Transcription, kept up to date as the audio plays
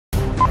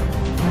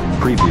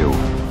Preview.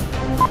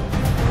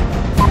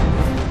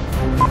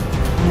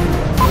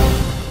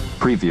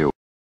 Preview.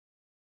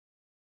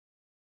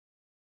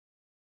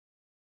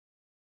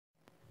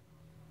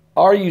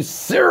 Are you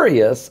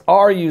serious?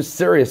 Are you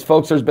serious?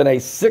 Folks, there's been a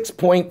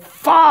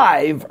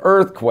 6.5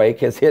 earthquake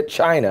has hit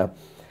China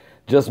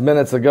just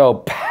minutes ago.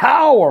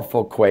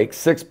 Powerful quake,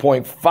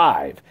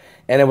 6.5.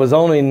 And it was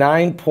only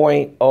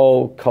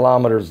 9.0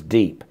 kilometers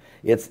deep.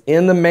 It's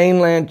in the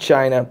mainland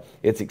China.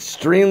 It's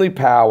extremely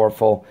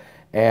powerful.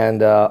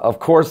 And of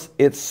course,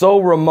 it's so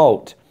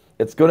remote.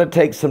 It's going to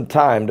take some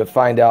time to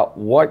find out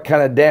what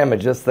kind of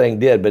damage this thing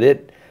did.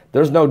 But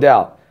there's no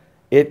doubt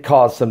it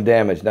caused some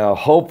damage. Now,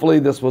 hopefully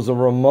this was a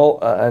remote,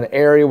 an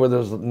area where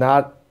there's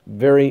not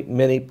very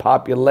many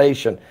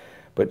population.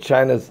 But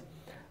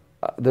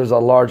there's a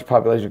large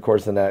population, of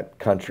course, in that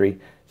country.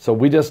 So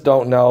we just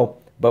don't know.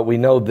 But we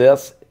know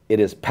this. It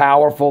is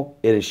powerful,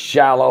 it is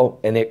shallow,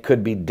 and it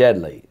could be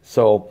deadly.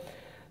 So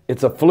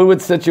it's a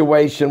fluid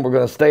situation. We're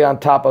going to stay on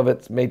top of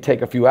it. It may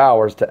take a few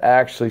hours to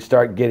actually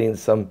start getting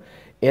some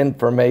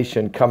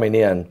information coming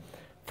in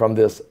from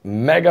this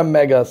mega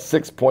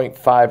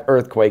 6.5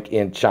 earthquake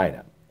in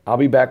China. I'll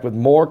be back with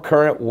more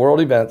current world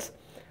events,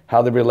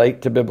 how they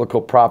relate to biblical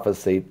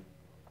prophecy.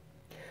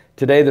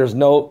 Today there's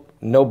no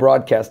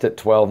broadcast at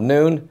 12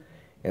 noon.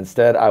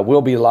 Instead, I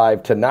will be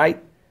live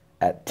tonight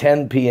at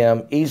 10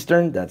 p.m.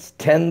 Eastern. That's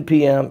 10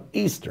 p.m.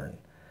 Eastern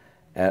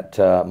at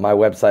my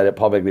website at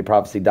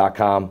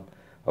paulbegleyprophecy.com.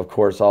 Of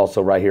course,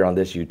 also right here on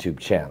this YouTube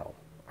channel.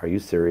 Are you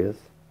serious?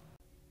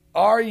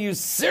 Are you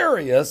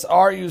serious?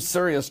 Are you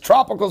serious?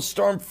 Tropical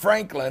Storm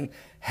Franklin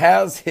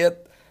has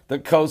hit the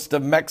coast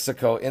of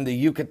Mexico in the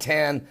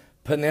Yucatan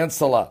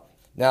Peninsula.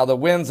 Now, the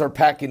winds are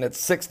packing at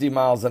 60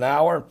 miles an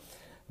hour,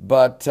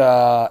 but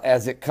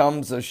as it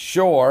comes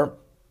ashore,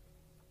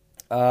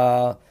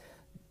 the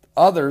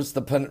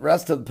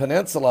rest of the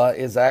peninsula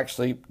is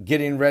actually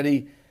getting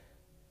ready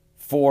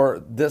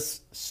for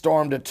this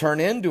storm to turn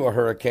into a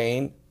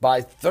hurricane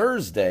by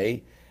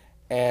Thursday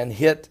and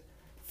hit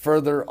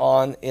further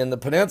on in the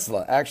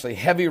peninsula. Actually,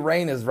 heavy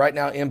rain is right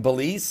now in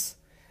Belize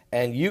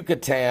and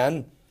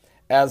Yucatan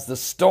as the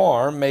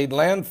storm made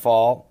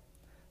landfall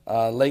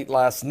late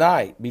last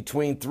night.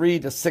 Between 3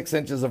 to 6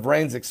 inches of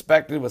rain is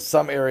expected, with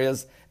some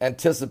areas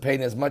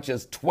anticipating as much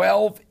as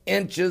 12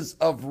 inches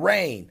of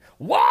rain.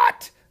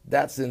 What?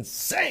 That's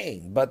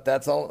insane, but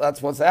that's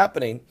what's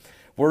happening.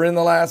 We're in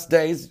the last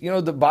days. You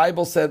know, the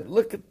Bible said,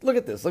 look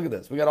at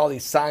this. We got all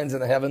these signs in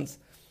the heavens.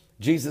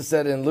 Jesus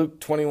said in Luke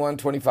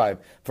 21:25,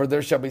 for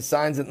there shall be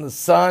signs in the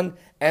sun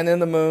and in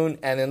the moon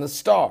and in the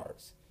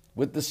stars,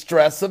 with the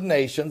stress of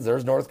nations,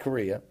 there's North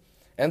Korea,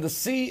 and the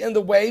sea and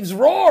the waves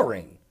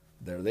roaring.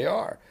 There they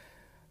are.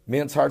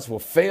 Men's hearts will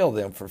fail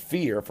them for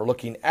fear, for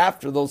looking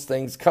after those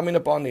things coming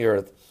upon the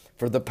earth,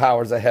 for the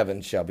powers of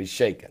heaven shall be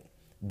shaken.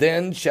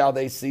 Then shall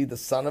they see the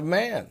Son of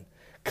Man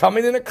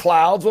coming in the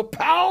clouds with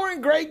power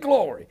and great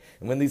glory.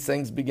 And when these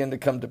things begin to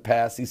come to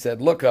pass, he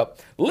said, look up,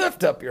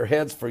 lift up your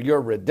heads, for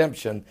your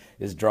redemption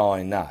is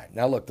drawing nigh.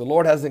 Now look, the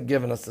Lord hasn't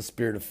given us the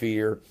spirit of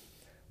fear,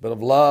 but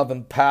of love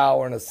and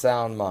power and a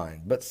sound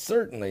mind. But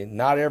certainly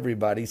not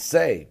everybody's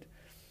saved.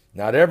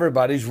 Not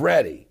everybody's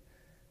ready.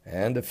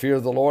 And the fear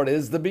of the Lord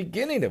is the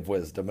beginning of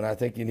wisdom. And I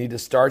think you need to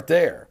start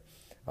there.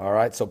 All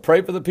right, so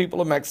pray for the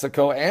people of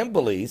Mexico and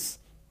Belize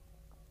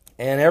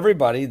and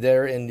everybody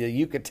there in the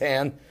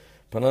Yucatan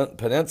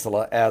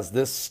Peninsula as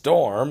this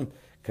storm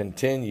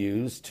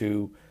continues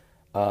to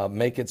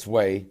make its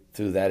way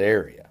through that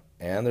area.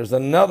 And there's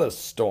another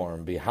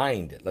storm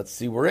behind it. Let's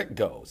see where it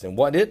goes and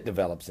what it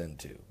develops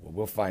into. Well,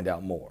 we'll find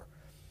out more.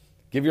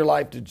 Give your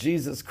life to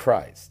Jesus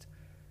Christ.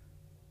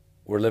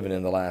 We're living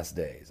in the last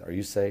days. Are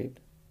you saved?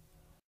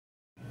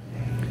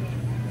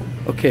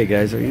 Okay,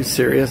 guys, are you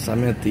serious?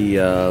 I'm at the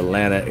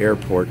Atlanta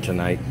airport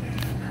tonight,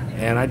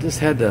 and I just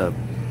had to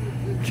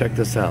check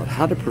this out.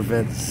 How to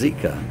prevent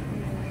Zika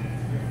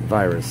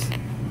virus.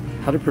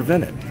 How to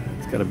prevent it.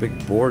 It's got a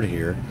big board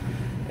here,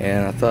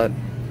 and I thought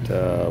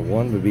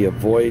one would be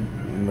avoid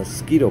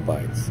mosquito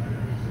bites.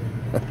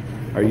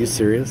 Are you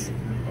serious?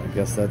 I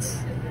guess that's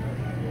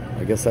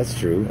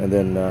true. And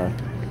then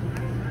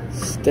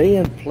stay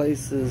in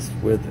places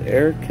with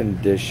air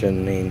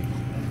conditioning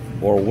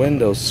or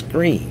window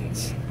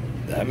screens.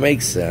 That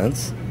makes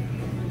sense.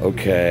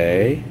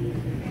 Okay.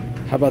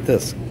 How about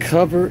this?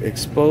 Cover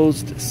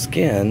exposed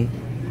skin.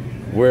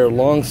 Wear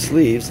long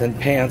sleeves and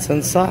pants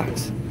and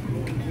socks.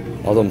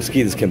 Although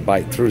mosquitoes can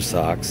bite through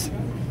socks.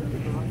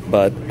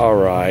 But all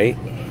right.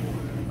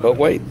 But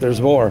wait,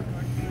 there's more.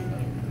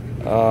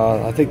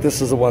 I think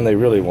this is the one they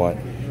really want.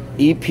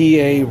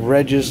 EPA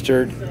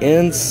registered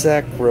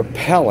insect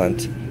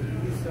repellent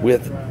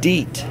with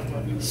DEET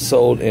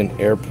sold in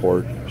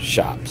airport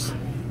shops.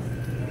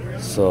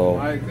 So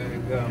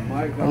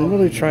I'm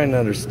really trying to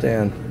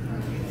understand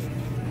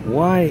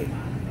why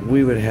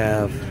we would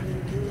have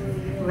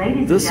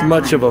this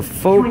much of a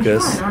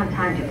focus on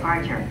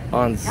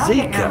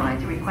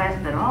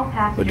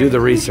Zika. But do the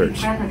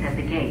research.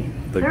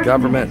 the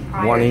government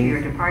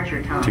wanting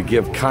to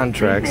give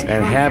contracts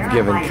and have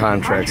given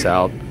contracts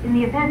out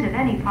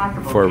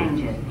for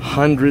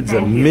hundreds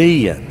of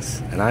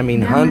millions, and I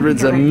mean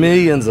hundreds of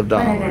millions of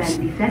dollars,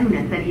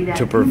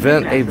 to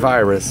prevent a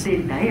virus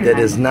that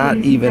is not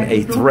even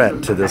a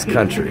threat to this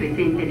country.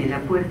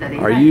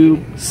 Are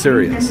you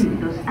serious?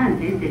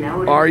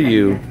 Are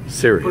you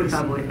serious?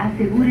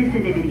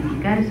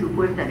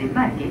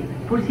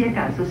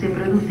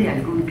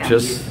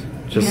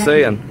 Just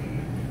saying.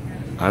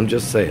 I'm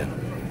just saying.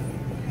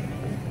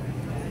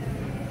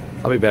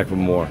 I'll be back with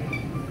more.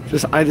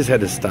 I just had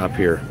to stop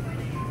here.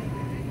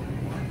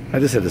 I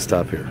just had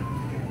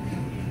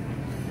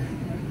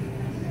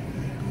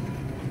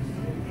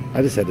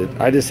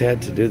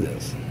to do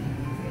this.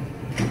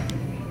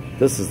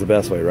 This is the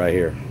best way right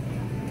here.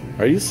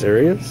 Are you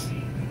serious?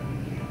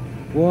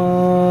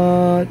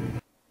 What?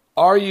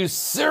 Are you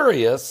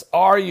serious?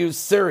 Are you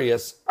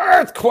serious?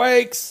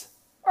 Earthquakes!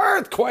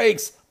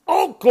 Earthquakes!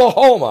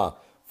 Oklahoma!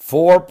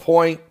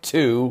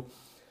 4.2.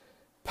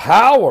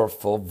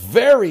 Powerful,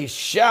 very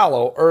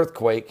shallow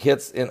earthquake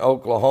hits in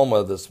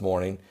Oklahoma this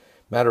morning.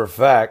 Matter of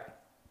fact,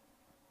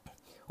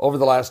 over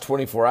the last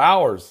 24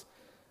 hours,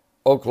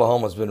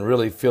 Oklahoma's been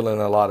really feeling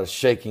a lot of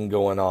shaking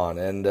going on.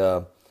 And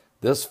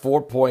this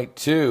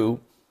 4.2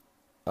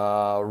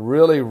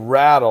 really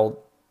rattled,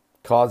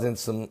 causing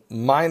some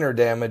minor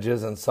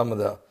damages in some of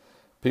the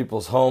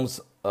people's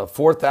homes.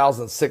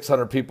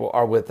 4,600 people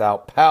are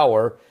without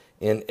power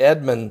in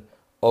Edmond,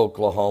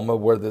 Oklahoma,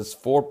 where this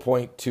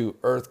 4.2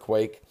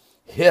 earthquake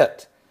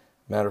hit.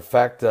 Matter of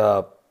fact,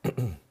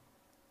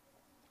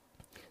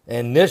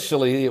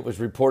 initially it was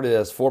reported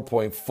as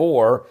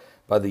 4.4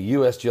 by the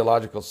U.S.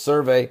 Geological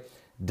Survey,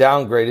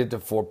 downgraded to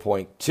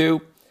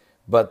 4.2.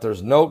 But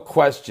there's no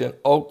question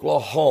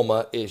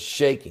Oklahoma is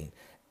shaking.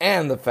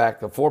 And the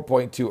fact the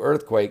 4.2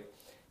 earthquake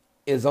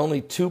is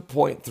only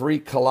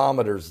 2.3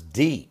 kilometers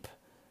deep,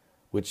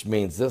 which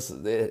means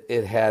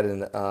it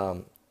had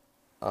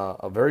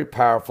a very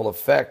powerful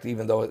effect,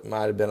 even though it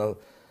might have been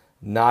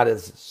not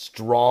as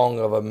strong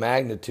of a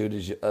magnitude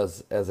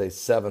as a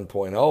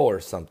 7.0 or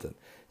something.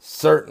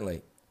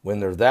 Certainly, when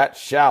they're that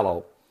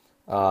shallow,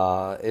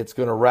 it's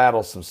going to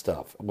rattle some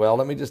stuff. Well,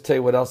 let me just tell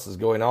you what else is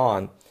going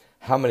on,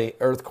 how many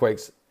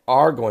earthquakes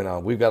are going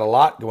on. We've got a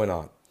lot going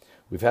on.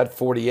 We've had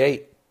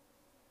 48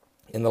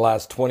 in the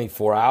last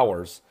 24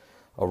 hours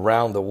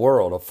around the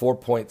world, a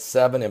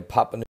 4.7 in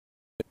Papua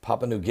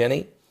New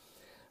Guinea.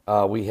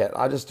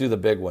 I'll just do the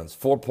big ones.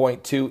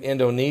 4.2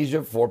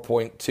 Indonesia,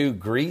 4.2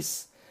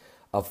 Greece,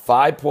 a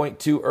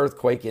 5.2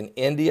 earthquake in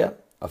India,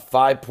 a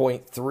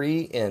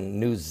 5.3 in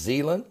New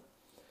Zealand,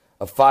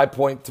 a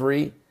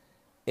 5.3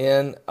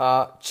 in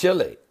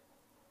Chile.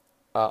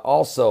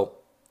 Also,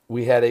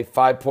 we had a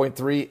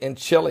 5.3 in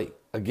Chile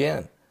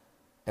again,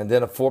 and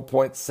then a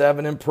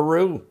 4.7 in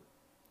Peru.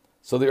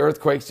 So the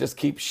earthquakes just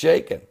keep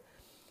shaking.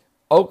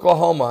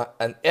 Oklahoma,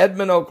 and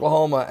Edmond,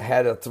 Oklahoma,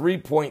 had a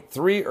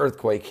 3.3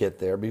 earthquake hit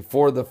there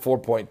before the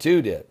 4.2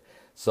 did.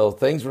 So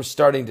things were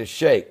starting to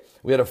shake.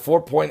 We had a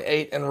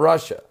 4.8 in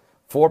Russia,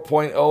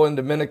 4.0 in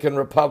Dominican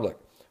Republic,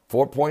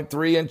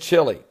 4.3 in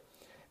Chile.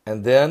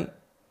 And then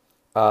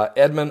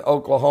Edmond,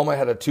 Oklahoma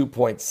had a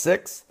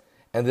 2.6.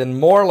 And then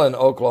Moreland,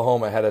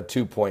 Oklahoma had a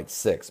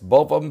 2.6.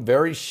 Both of them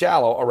very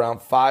shallow,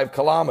 around 5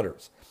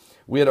 kilometers.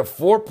 We had a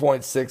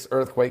 4.6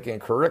 earthquake in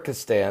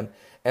Kyrgyzstan.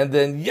 And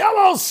then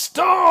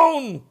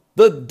Yellowstone,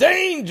 the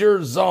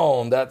danger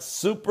zone, that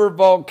super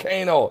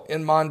volcano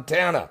in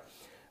Montana.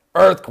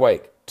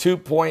 Earthquake,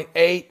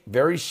 2.8,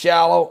 very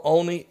shallow,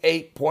 only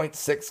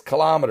 8.6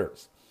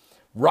 kilometers.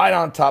 Right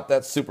on top of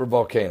that super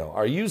volcano.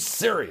 Are you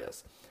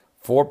serious?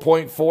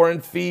 4.4 in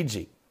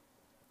Fiji.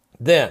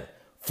 Then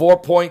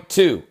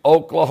 4.2,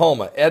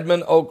 Oklahoma,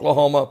 Edmond,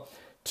 Oklahoma,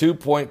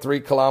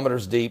 2.3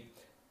 kilometers deep.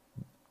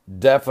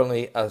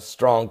 Definitely a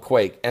strong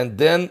quake. And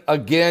then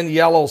again,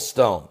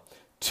 Yellowstone.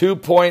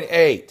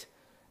 2.8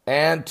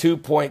 and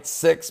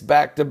 2.6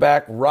 back to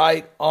back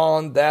right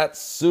on that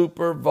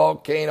super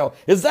volcano.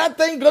 Is that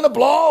thing going to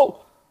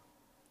blow?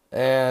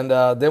 And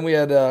then we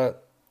had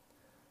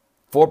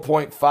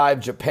 4.5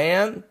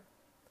 Japan,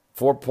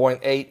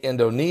 4.8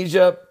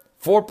 Indonesia,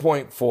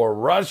 4.4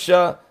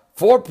 Russia,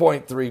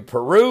 4.3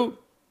 Peru,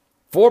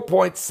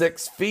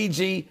 4.6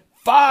 Fiji,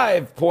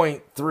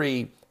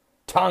 5.3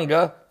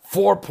 Tonga,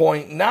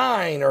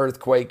 4.9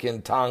 earthquake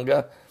in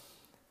Tonga.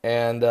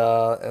 And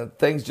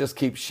things just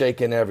keep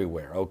shaking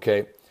everywhere,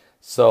 okay?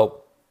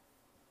 So,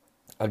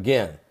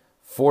 again,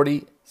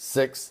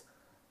 46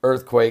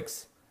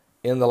 earthquakes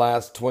in the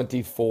last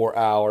 24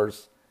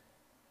 hours.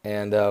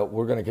 And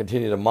we're going to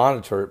continue to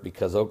monitor it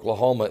because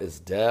Oklahoma is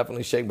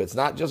definitely shaking. But it's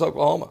not just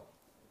Oklahoma.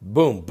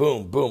 Boom,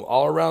 boom, boom,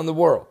 all around the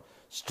world.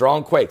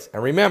 Strong quakes.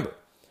 And remember,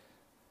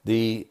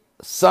 the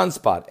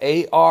sunspot,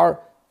 AR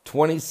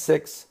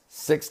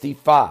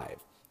 2665,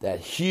 that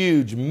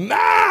huge,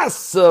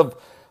 massive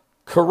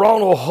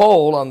coronal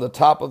hole on the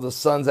top of the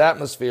sun's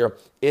atmosphere,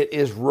 it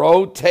is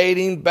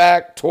rotating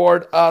back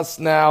toward us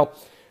now.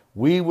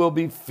 We will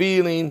be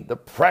feeling the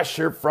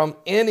pressure from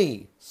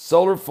any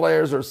solar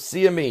flares or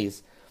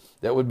CMEs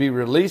that would be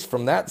released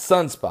from that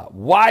sunspot,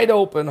 wide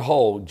open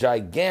hole,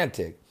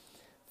 gigantic,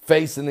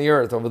 facing the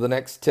earth over the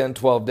next 10,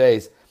 12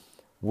 days.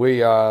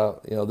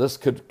 This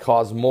could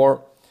cause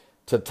more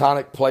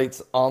tectonic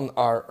plates on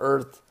our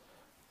earth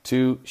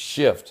to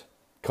shift,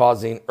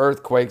 causing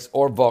earthquakes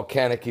or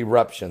volcanic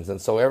eruptions. And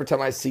so every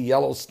time I see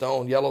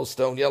Yellowstone,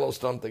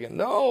 I'm thinking,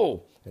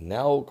 no. And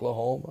now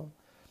Oklahoma.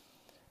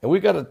 And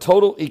we've got a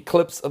total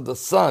eclipse of the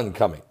sun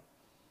coming.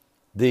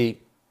 The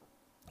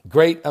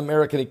Great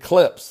American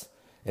Eclipse.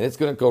 And it's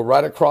going to go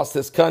right across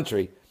this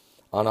country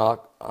on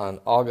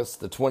August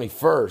the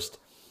 21st.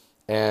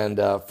 And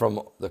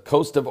from the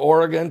coast of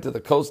Oregon to the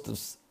coast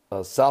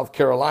of South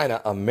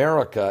Carolina,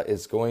 America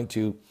is going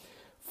to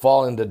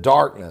fall into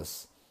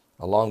darkness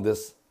along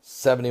this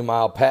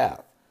 70-mile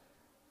path.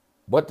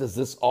 What does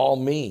this all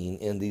mean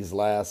in these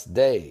last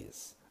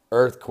days?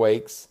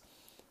 Earthquakes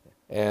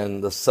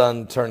and the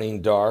sun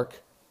turning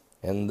dark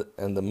and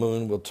the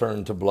moon will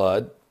turn to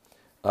blood.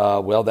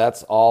 Well,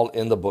 that's all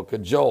in the book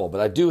of Joel.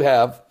 But I do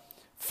have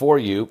for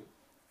you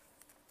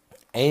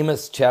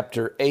Amos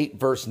chapter 8,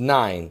 verse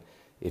 9.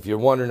 If you're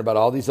wondering about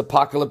all these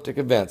apocalyptic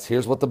events,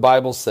 here's what the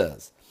Bible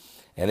says.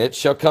 And it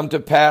shall come to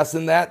pass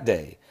in that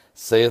day,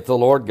 saith the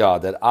Lord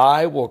God, that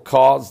I will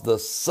cause the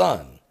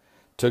sun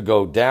to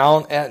go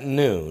down at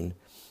noon,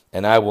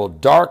 and I will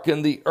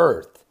darken the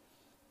earth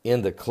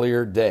in the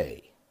clear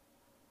day.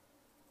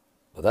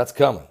 Well, that's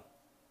coming.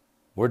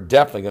 We're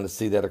definitely going to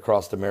see that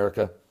across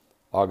America,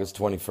 August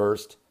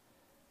 21st.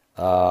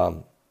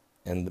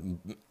 And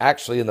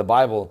actually in the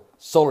Bible,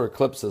 solar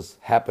eclipses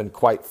happen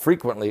quite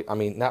frequently. I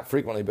mean, not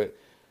frequently, but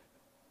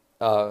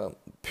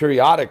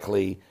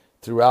periodically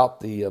throughout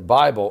the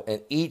Bible,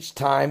 and each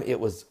time it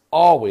was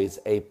always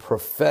a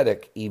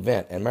prophetic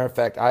event. And matter of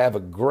fact, I have a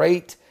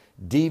great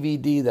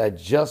DVD that I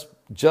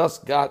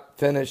just got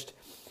finished.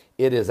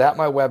 It is at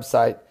my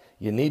website.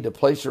 You need to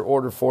place your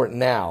order for it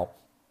now.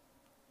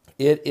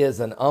 It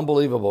is an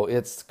unbelievable.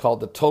 It's called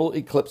The Total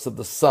Eclipse of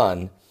the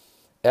Sun,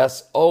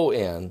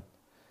 S-O-N,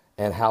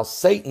 and how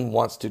Satan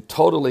wants to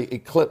totally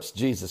eclipse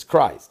Jesus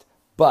Christ.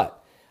 But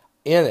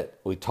in it,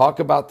 we talk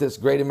about this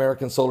great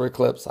American solar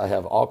eclipse. I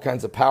have all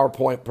kinds of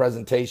PowerPoint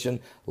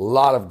presentation, a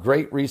lot of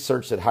great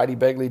research that Heidi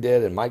Begley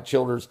did and Mike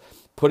Childers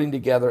putting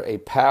together a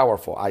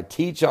powerful. I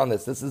teach on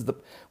this. This is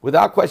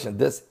without question,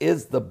 this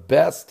is the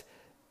best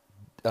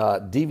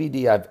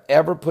DVD I've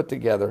ever put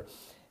together.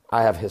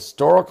 I have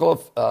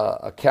historical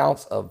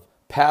accounts of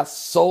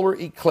past solar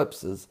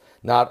eclipses,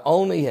 not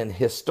only in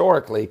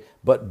historically,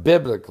 but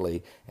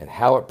biblically, and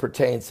how it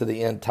pertains to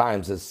the end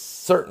times is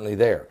certainly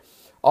there.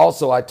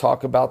 Also, I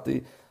talk about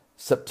the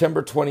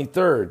September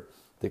 23rd,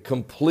 the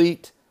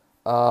complete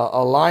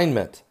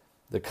alignment,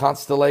 the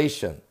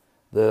constellation,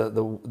 the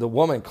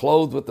woman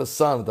clothed with the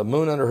sun, with the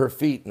moon under her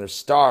feet, and her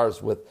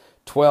stars with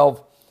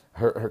 12,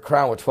 her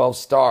crown with 12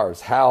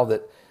 stars.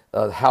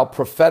 How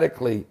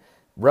prophetically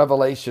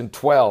Revelation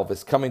 12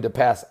 is coming to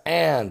pass,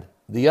 and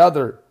the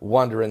other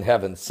wonder in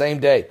heaven, same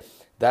day.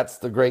 That's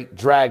the great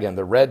dragon,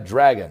 the red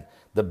dragon,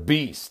 the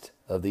beast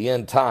of the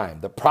end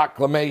time, the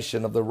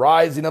proclamation of the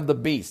rising of the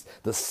beast,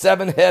 the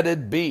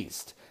seven-headed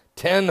beast,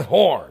 10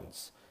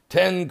 horns,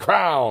 10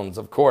 crowns,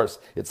 of course,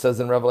 it says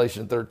in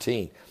Revelation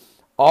 13.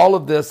 All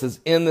of this is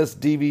in this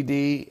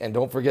DVD, and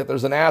don't forget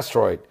there's an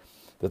asteroid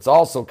that's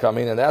also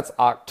coming, and that's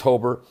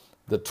October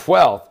the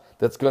 12th,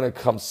 that's going to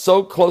come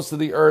so close to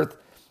the earth,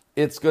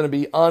 it's going to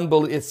be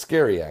unbelievable. It's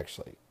scary,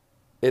 actually.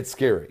 It's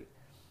scary.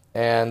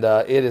 And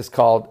it is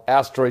called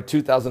Asteroid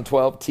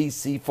 2012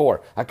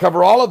 TC4. I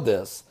cover all of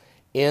this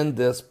in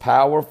this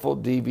powerful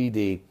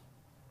DVD.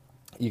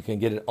 You can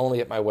get it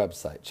only at my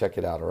website. Check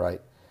it out, all right?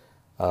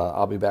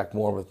 I'll be back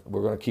more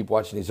we're going to keep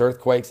watching these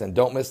earthquakes. And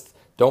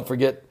don't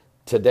forget,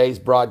 today's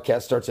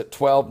broadcast starts at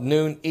 12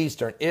 noon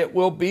Eastern. It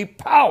will be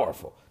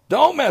powerful.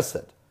 Don't miss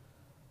it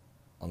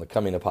on the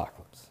coming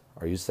apocalypse.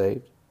 Are you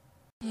saved?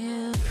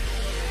 Yeah.